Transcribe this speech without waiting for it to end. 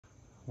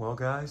Well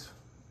guys,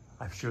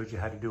 I've showed you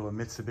how to do a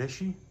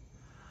Mitsubishi,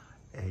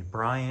 a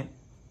Bryant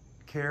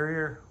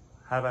carrier.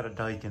 How about a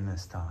Daikin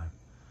this time?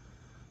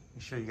 Let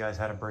me show you guys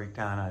how to break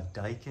down a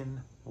Daikin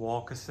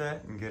wall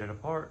cassette and get it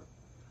apart.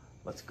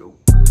 Let's go.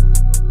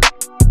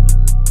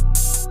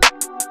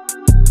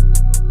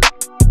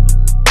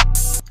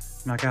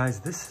 Now guys,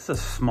 this is a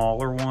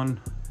smaller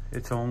one.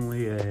 It's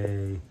only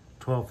a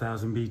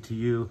 12,000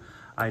 BTU.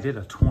 I did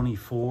a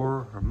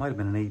 24, or it might have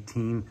been an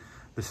 18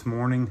 this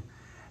morning,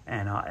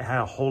 and it had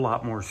a whole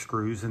lot more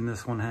screws than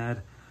this one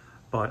had.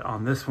 But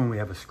on this one, we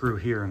have a screw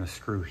here and a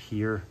screw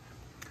here.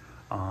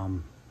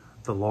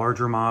 The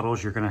larger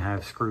models, you're gonna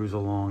have screws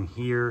along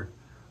here,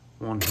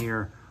 one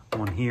here,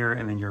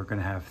 and then you're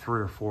gonna have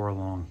 3 or 4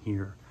 along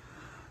here.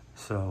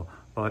 So,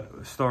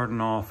 but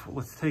starting off,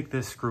 let's take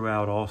this screw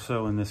out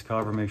also in this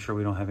cover, make sure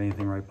we don't have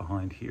anything right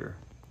behind here.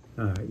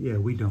 Yeah,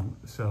 we don't.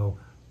 So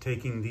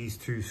taking these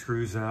 2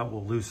 screws out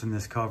will loosen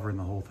this cover and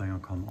the whole thing will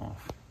come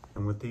off.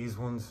 And with these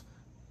ones,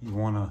 you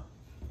wanna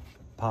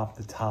pop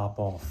the top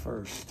off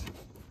first.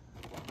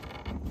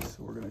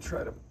 So we're gonna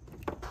try to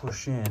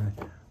push in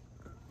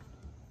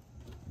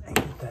and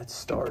get that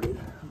started.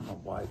 I don't know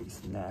why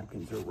these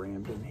napkins are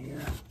rammed in here.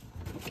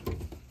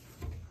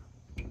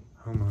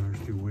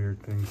 Homeowners do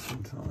weird things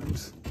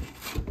sometimes.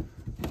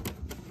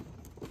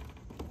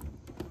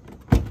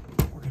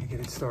 We're gonna get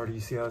it started. You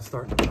see how it's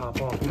starting to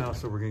pop off now?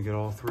 So we're gonna get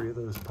all 3 of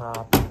those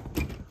popped.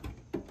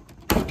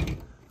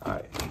 All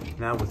right,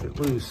 now with it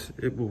loose,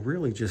 it will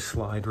really just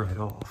slide right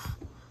off.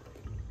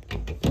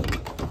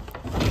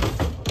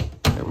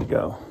 There we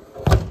go.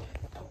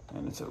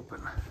 And it's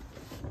open.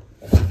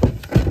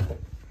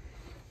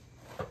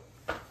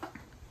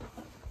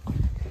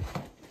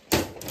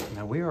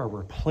 Now we are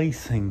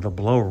replacing the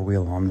blower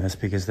wheel on this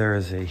because there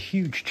is a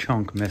huge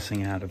chunk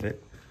missing out of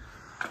it.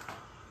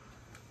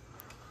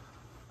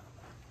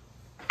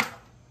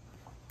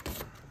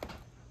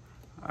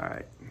 All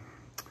right,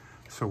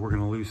 so we're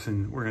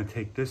gonna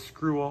take this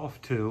screw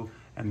off too,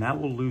 and that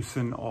will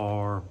loosen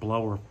our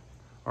blower,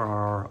 or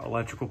our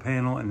electrical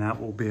panel, and that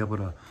will be able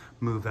to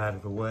move out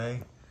of the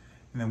way.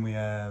 And then we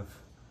have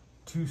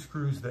 2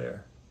 screws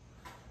there.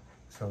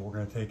 So we're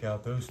gonna take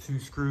out those 2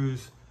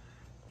 screws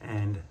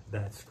and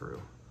that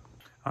screw.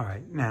 All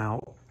right,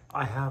 now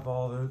I have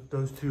all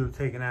those 2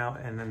 taken out,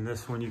 and then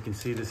this one, you can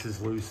see this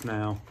is loose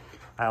now.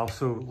 I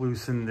also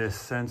loosened this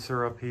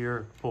sensor up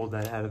here, pulled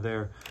that out of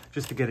there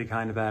just to get it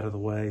kind of out of the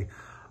way.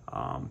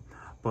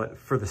 But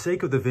for the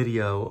sake of the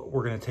video,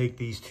 we're gonna take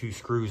these 2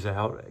 screws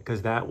out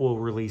because that will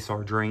release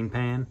our drain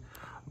pan.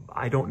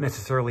 I don't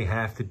necessarily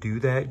have to do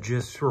that,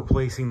 just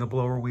replacing the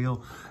blower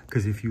wheel,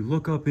 because if you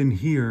look up in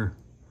here,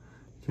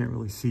 you can't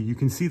really see, you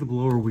can see the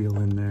blower wheel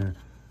in there,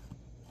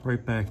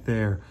 right back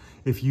there.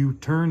 If you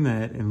turn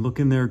that and look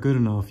in there good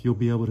enough, you'll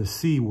be able to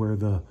see where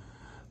the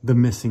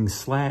missing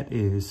slat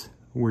is,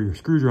 where your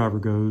screwdriver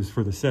goes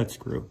for the set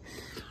screw.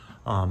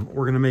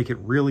 We're gonna make it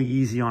really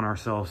easy on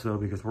ourselves though,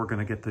 because we're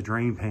gonna get the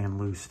drain pan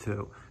loose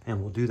too. And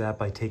we'll do that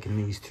by taking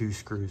these 2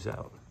 screws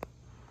out.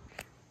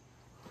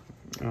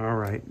 All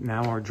right,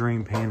 now our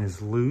drain pan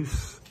is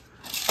loose.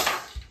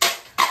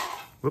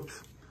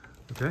 Whoops,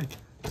 okay.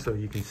 So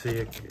you can see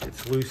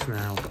it's loose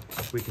now.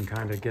 We can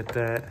kind of get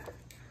that,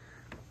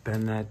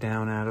 bend that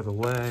down out of the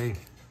way.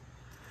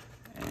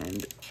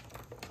 And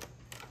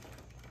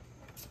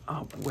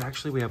oh,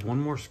 actually we have one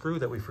more screw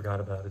that we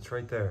forgot about. It's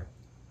right there.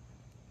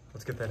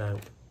 Let's get that out.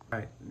 All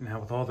right, now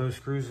with all those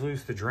screws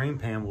loose, the drain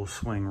pan will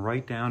swing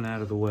right down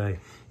out of the way.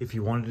 If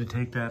you wanted to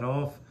take that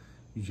off,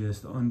 you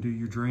just undo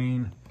your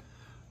drain,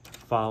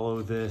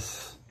 follow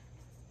this,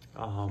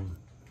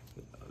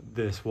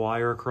 this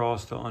wire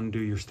across to undo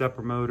your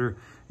stepper motor.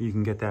 You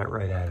can get that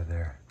right out of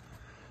there.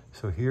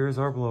 So here's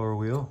our blower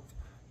wheel.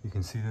 You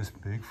can see this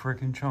big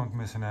freaking chunk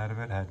missing out of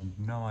it. I had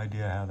no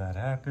idea how that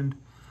happened,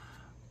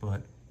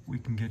 but we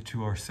can get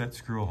to our set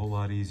screw a whole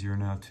lot easier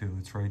now too.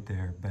 It's right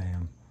there,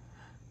 bam.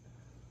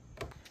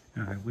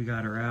 All right, we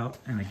got her out,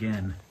 and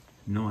again,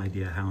 no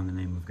idea how in the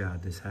name of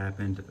God this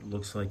happened. It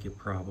looks like it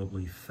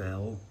probably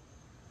fell,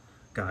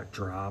 got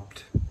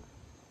dropped,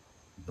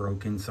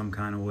 broken some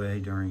kind of way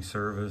during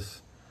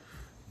service,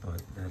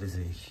 but that is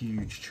a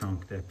huge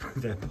chunk that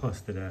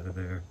busted out of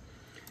there,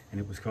 and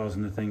it was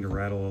causing the thing to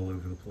rattle all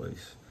over the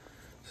place.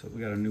 So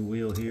we got a new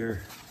wheel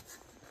here.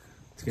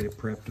 Let's get it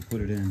prepped to put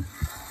it in.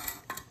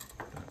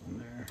 That one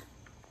there.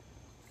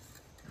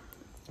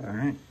 All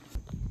right.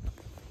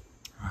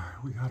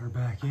 We got her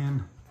back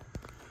in.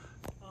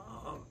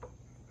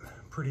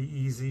 Pretty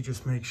easy,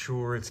 just make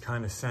sure it's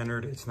kind of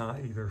centered. It's not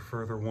either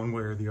further one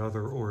way or the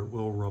other, or it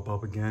will rub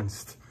up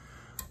against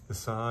the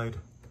side.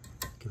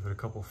 Give it a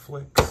couple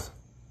flicks,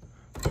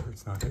 make sure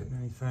it's not hitting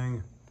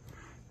anything,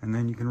 and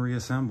then you can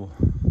reassemble.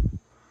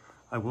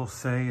 I will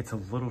say it's a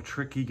little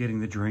tricky getting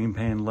the drain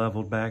pan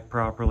leveled back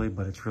properly,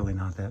 but it's really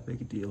not that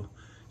big a deal.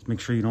 Just make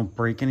sure you don't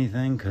break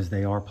anything, because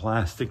they are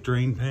plastic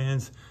drain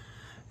pans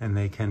and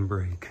they can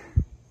break.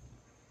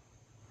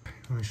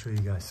 Let me show you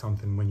guys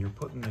something. When you're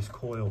putting this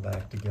coil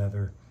back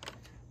together,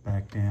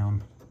 back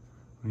down,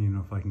 I don't even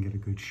know if I can get a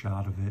good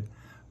shot of it,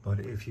 but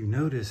if you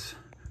notice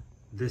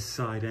this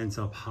side ends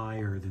up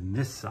higher than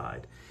this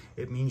side,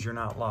 it means you're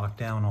not locked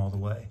down all the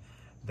way.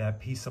 That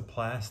piece of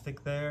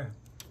plastic there,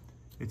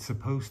 it's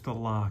supposed to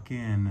lock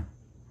in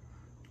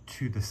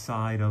to the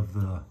side of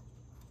the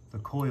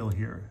coil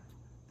here.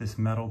 This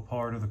metal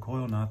part of the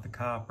coil, not the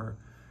copper.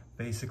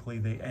 Basically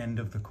the end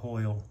of the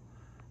coil.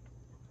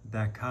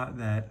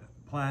 That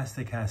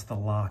plastic has to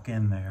lock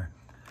in there.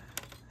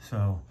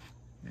 So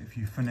if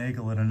you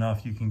finagle it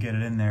enough, you can get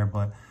it in there,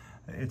 but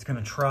it's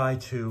gonna try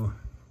to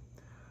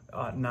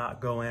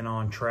not go in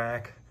on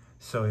track.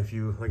 So if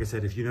you, like I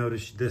said, if you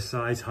notice this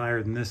side's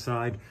higher than this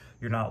side,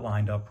 you're not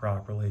lined up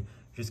properly.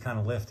 You just kind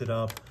of lift it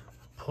up,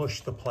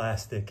 push the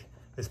plastic,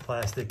 this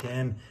plastic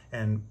in,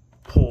 and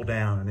pull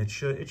down, and it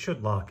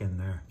should lock in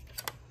there.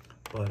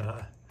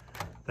 But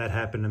that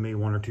happened to me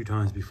 1 or 2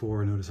 times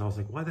before. I noticed, I was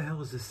like, why the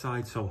hell is this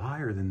side so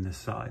higher than this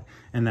side?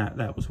 And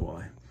that was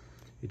why.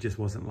 It just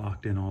wasn't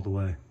locked in all the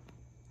way.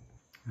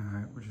 All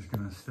right, we're just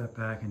gonna step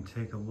back and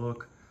take a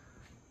look.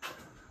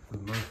 For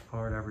the most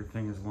part,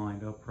 everything is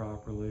lined up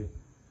properly.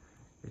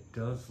 It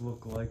does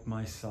look like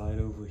my side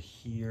over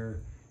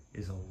here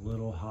is a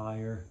little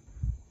higher.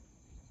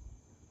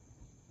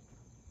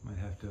 Might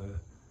have to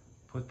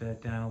put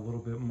that down a little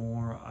bit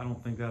more. I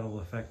don't think that'll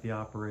affect the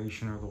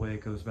operation or the way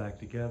it goes back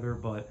together,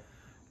 but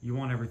you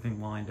want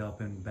everything lined up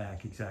and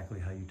back exactly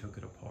how you took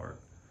it apart.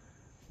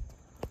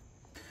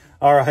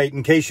 All right,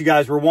 in case you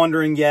guys were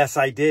wondering, yes,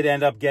 I did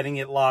end up getting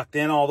it locked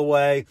in all the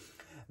way.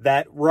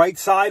 That right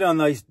side on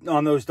those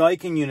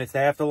Daikin units,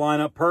 they have to line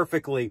up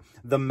perfectly.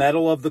 The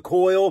metal of the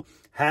coil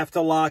have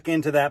to lock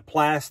into that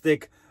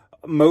plastic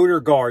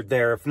motor guard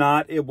there. If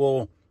not, it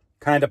will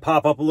kind of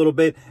pop up a little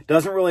bit.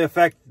 Doesn't really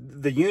affect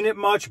the unit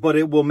much, but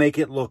it will make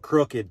it look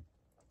crooked.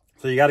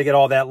 So you got to get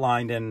all that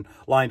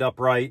lined up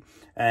right.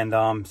 And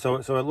so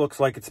it looks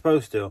like it's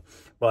supposed to.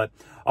 But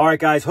all right,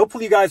 guys,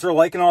 hopefully you guys are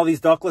liking all these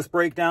ductless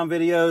breakdown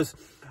videos.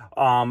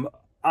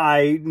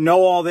 I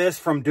know all this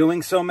from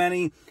doing so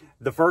many.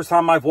 The first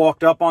time I've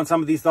walked up on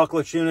some of these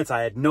ductless units,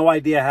 I had no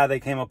idea how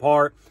they came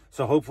apart.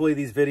 So hopefully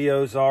these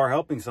videos are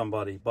helping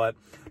somebody. But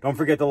don't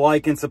forget to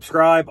like and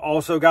subscribe.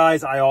 Also,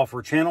 guys, I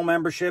offer channel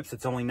memberships.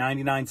 It's only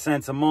 99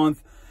 cents a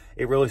month.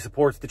 It really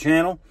supports the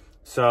channel.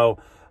 So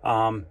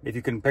if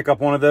you can pick up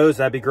one of those,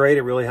 that'd be great.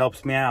 It really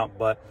helps me out.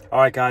 But all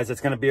right, guys,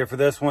 that's going to be it for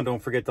this one.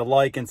 Don't forget to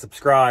like and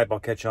subscribe. I'll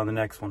catch you on the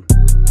next one.